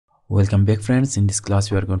Welcome back, friends. In this class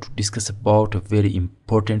we are going to discuss about a very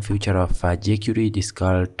important feature of Jquery. This is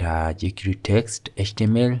called Jquery text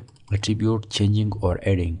HTML attribute changing or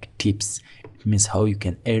adding tips. It means how you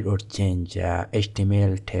can add or change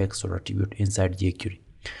HTML text or attribute inside Jquery.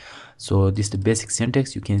 So this is the basic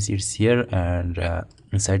syntax. You can see it's here, and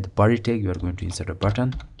inside the body tag you are going to insert a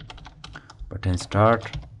button start,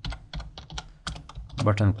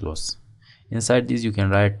 button close. Inside this you can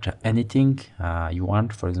write anything you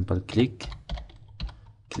want. For example, click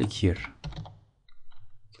here,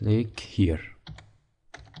 click here,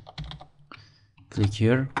 click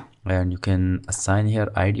here, and you can assign here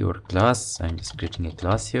ID or class. I'm just creating a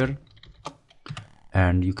class here,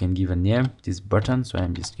 and you can give a name this button, so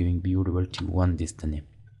I'm just giving video-15 this the name.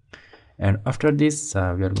 And after this we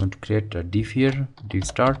are going to create a div here, div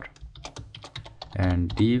start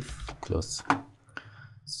and div close.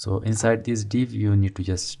 So inside this div you need to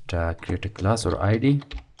just create a class or ID,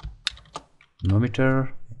 no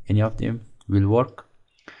matter any of them will work.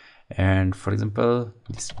 And for example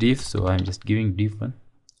this div, so I'm just giving div1.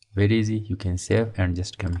 Very easy, you can save and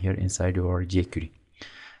just come here inside your Jquery,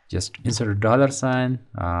 just insert a $sign,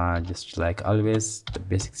 just like always the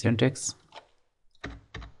basic syntax,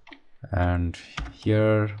 and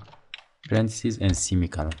here parentheses and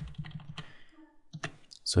semicolon.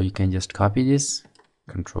 So you can just copy this,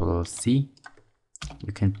 Control C,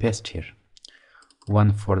 you can paste here,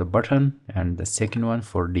 one for the button and the second one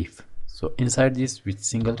for div. So inside this with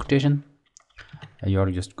single quotation you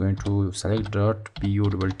are just going to select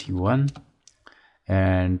 .video-15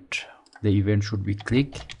 and the event should be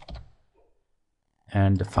click,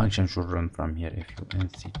 and the function should run from here. If you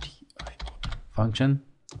nct function,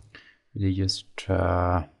 they just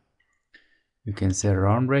you can say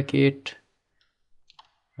round bracket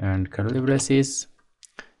and curly braces.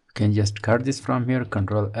 You can just cut this from here,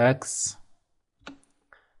 Control X,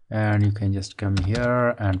 and you can just come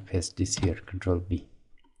here and paste this here, Control B.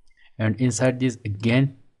 And inside this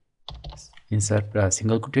again insert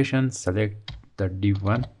single quotation, select the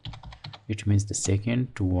div1, it means the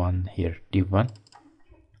second to one here, div1,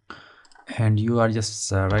 and you are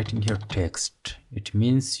just writing here text. It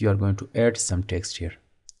means you are going to add some text here.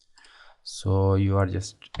 So you are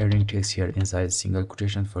just adding text here inside single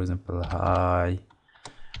quotation. For example, hi,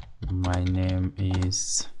 my name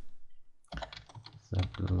is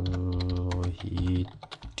Zablohi,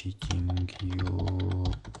 teaching you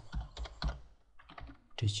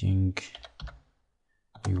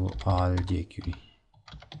all Jquery.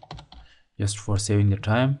 Just for saving the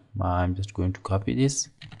time, I'm just going to copy this,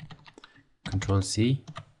 Control C,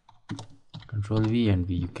 Control V and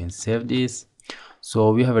V. You can save this.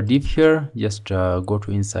 So we have a div here, just go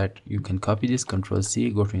to inside, you can copy this, Control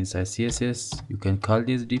C, go to inside CSS, you can call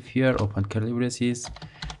this div here, open curly braces,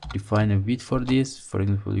 define a width for this. For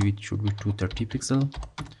example, width should be 230 pixel,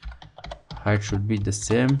 height should be the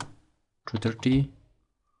same, 230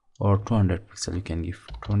 or 200 pixel. You can give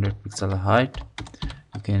 200 pixel height.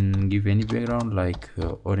 You can give any background like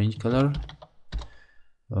orange color,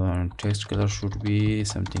 text color should be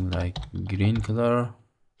something like green color.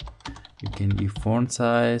 You can give font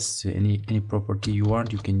size, any property you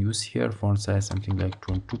want you can use here, font size something like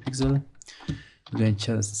 22 pixel. You can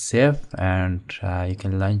just save and you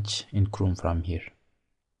can launch in Chrome from here.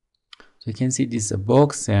 So you can see this is a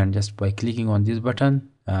box, and just by clicking on this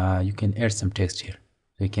button you can add some text here.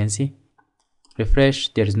 So you can see, refresh,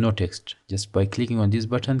 there is no text. Just by clicking on this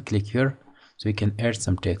button, click here, so you can add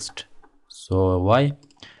some text. So why?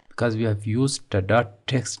 Because we have used the dot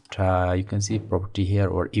text, you can see property here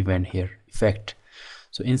or event here, effect.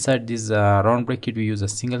 So inside this round bracket we use a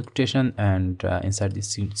single quotation, and inside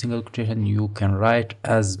this single quotation you can write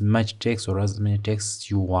as much text or as many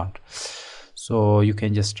texts you want. So you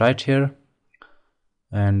can just write here,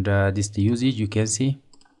 and this is the usage. You can see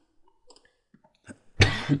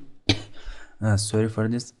sorry for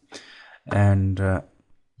this. And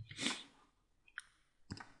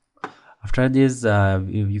after this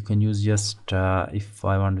you can use just if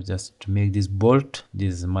I want to just make this bold,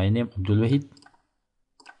 this is my name, Abdul Wahid.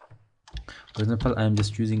 For example, I'm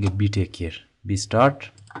just using a B tag here, B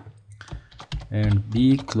start and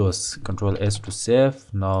B close, Control S to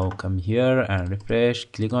save. Now come here and refresh,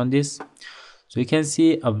 click on this. So you can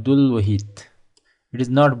see Abdul Wahid, it is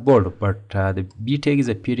not bold, but the B tag is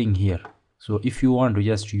appearing here. So if you want to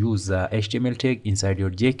just use HTML tag inside your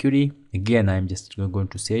Jquery, again I'm just going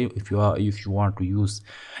to say, if you want to use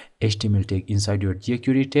HTML tag inside your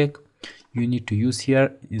Jquery tag, you need to use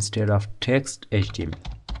here instead of text HTML.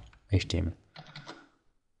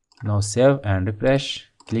 Now save and refresh,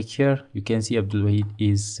 click here. You can see Abdul Wahid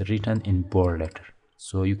is written in bold letter.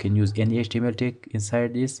 So you can use any HTML tag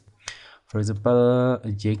inside this. For example,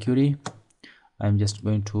 Jquery, I'm just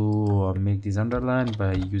going to make this underline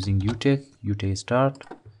by using utag start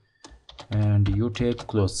and utag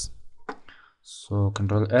close. So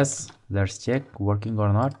Control S, let's check working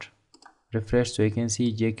or not. Refresh, so you can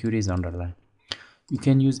see Jquery is underlined. You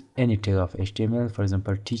can use any tag of HTML. For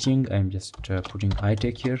example, teaching, I'm just putting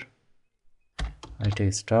iTag here.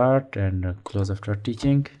 iTag start and close after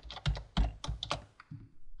teaching.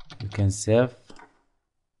 You can save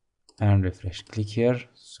and refresh. Click here,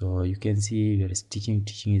 so you can see where is teaching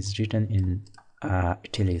is written in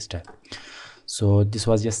italic style. So this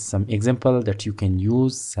was just some example that you can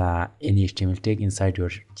use any HTML tag inside your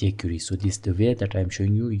Jquery. So this is the way that I'm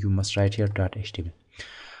showing you. You must write here .html.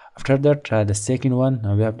 After that, the second one,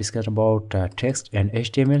 we have discussed about text and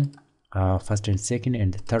HTML, first and second,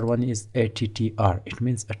 and the third one is Attr. It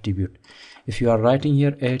means attribute. If you are writing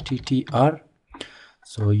here Attr,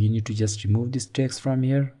 so you need to just remove this text from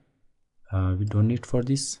here. We don't need for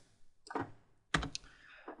this.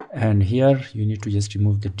 And here you need to just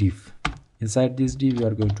remove the div. Inside this div, you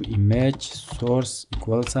are going to image source =,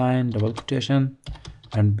 double quotation,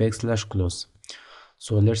 and / close.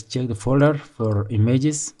 So let's check the folder for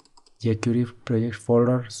images, Jquery project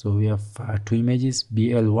folder. So we have two images,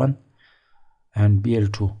 BL1 and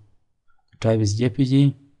BL2. Type is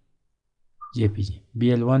JPG,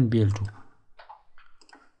 BL1, BL2.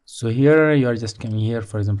 So here you are just coming here,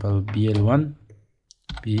 for example,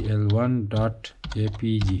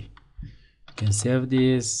 BL1.jpg. You can save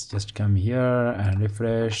this, just come here and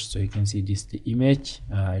refresh, so you can see this the image.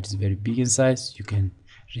 It is very big in size. You can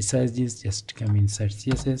resize this, just come inside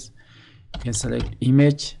CSS. You can select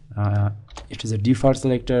image. It is a default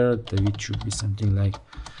selector. The width should be something like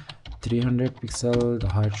 300 pixel. The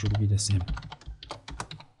height should be the same,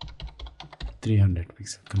 300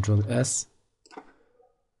 pixel. Control S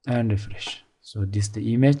and refresh. So this is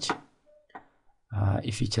the image.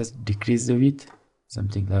 If you just decrease the width,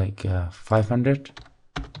 something like 500,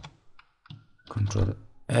 Control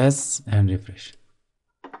S and refresh.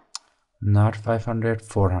 Not 500,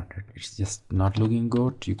 400. It's just not looking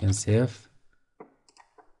good. You can save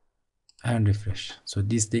and refresh. So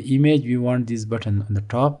this is the image. We want this button on the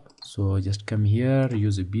top, so just come here,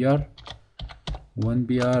 use a BR, 1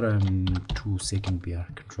 BR and 2 second BR.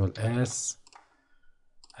 Control S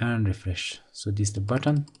and refresh. So this is the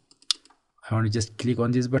button. I want to just click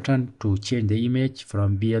on this button to change the image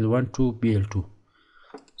from BL1 to BL2.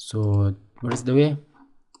 So what is the way?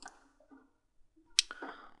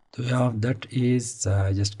 The way of that is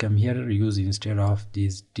just come here, use instead of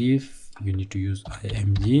this div, you need to use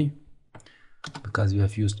img, because we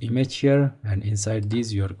have used image here, and inside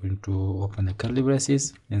this you are going to open the curly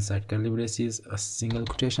braces. Inside curly braces, a single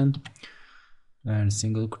quotation, and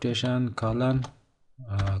single quotation, colon,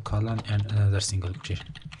 colon, and another single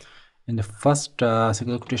quotation. In the first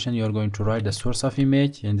single quotation, you are going to write the source of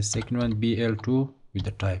image, and the second one BL2 with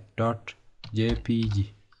the type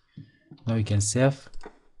 .jpg. Now you can save,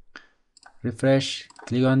 refresh,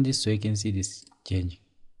 click on this, so you can see this changing.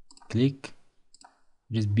 Click,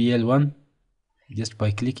 it is BL1. Just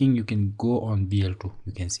by clicking, you can go on BL2.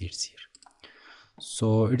 You can see it's here.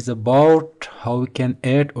 So it's about how we can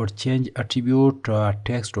add or change attribute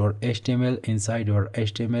text or HTML inside your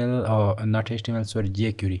HTML or not HTML, sorry,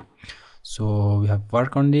 Jquery. So we have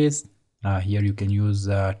worked on this. Here you can use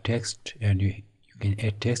text, and you can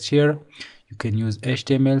add text here. You can use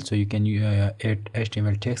HTML, so you can add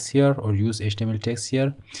HTML text here or use HTML text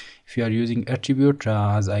here. If you are using attribute,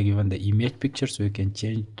 as I given the image picture, so you can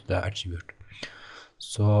change the attribute.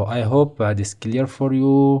 So I hope this is clear for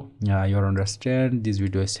you. You understand this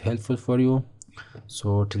video is helpful for you.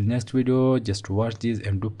 So till next video, just watch this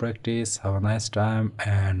and do practice. Have a nice time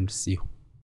and see you.